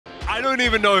I don't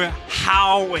even know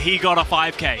how he got a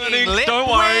 5K. Lit, Don't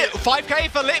worry. 5K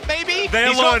for Lit, maybe? They're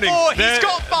He's learning. got 4. He's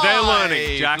got 5. They're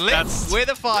learning, Jack. Lit That's with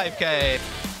a 5K.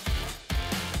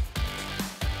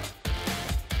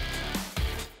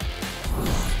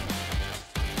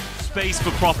 space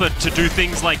for Proper to do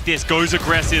things like this. Goes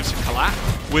aggressive. Collapse.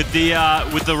 With the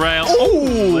rail.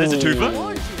 Oh, there's a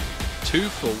twofer. 2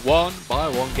 for 1. Buy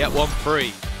one, get one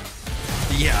free.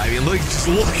 Yeah, I mean, just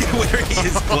look at where he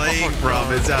is playing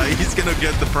from. It's how he's gonna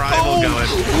get the primal going.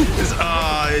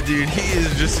 Dude, he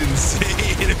is just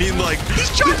insane. I mean, like, he's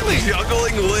juggling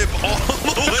Lip all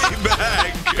the way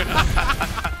back.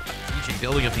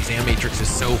 Building up these AM matrix is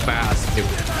so fast. It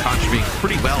was contributing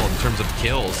pretty well in terms of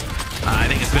kills. I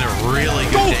think it's been a really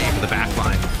good day for the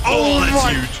backline. Oh, that's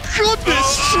my huge. goodness!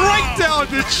 Straight down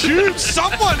the tube.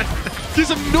 Someone gives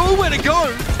him nowhere to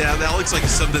go. Yeah, that looks like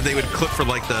something they would clip for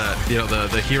like the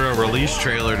the hero release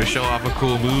trailer to show off a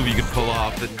cool move you could pull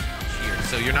off. And here,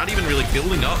 so you're not even really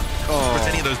building up towards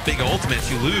any of those big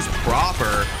ultimates. You lose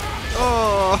Proper.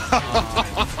 Oh,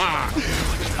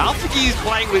 Alphagee's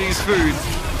playing with his food.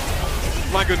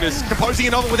 My goodness, composing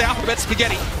a novel with alphabet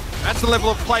spaghetti. That's the level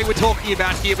of play we're talking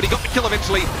about here, but he got the kill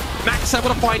eventually. Max able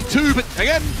to find 2, but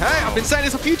again, hey, I've been saying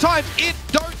this a few times, it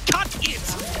don't cut it.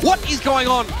 What is going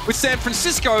on with San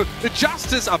Francisco? The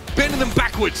Justas are bending them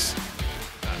backwards.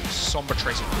 Somber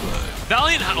tracing.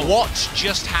 Valiant. What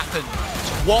just happened?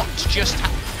 What just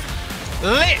happened?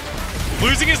 Lit!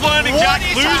 Losing his learning, What Jack.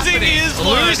 is Losing happening? his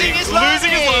learning. Losing his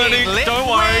learning. Lit, Don't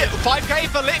worry. 5K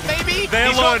for Lit, maybe? They're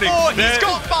He's learning. got 4. He's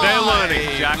got 5. They're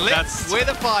learning, Jack. Lit That's with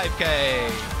a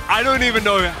 5K. I don't even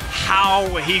know how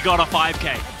he got a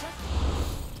 5K.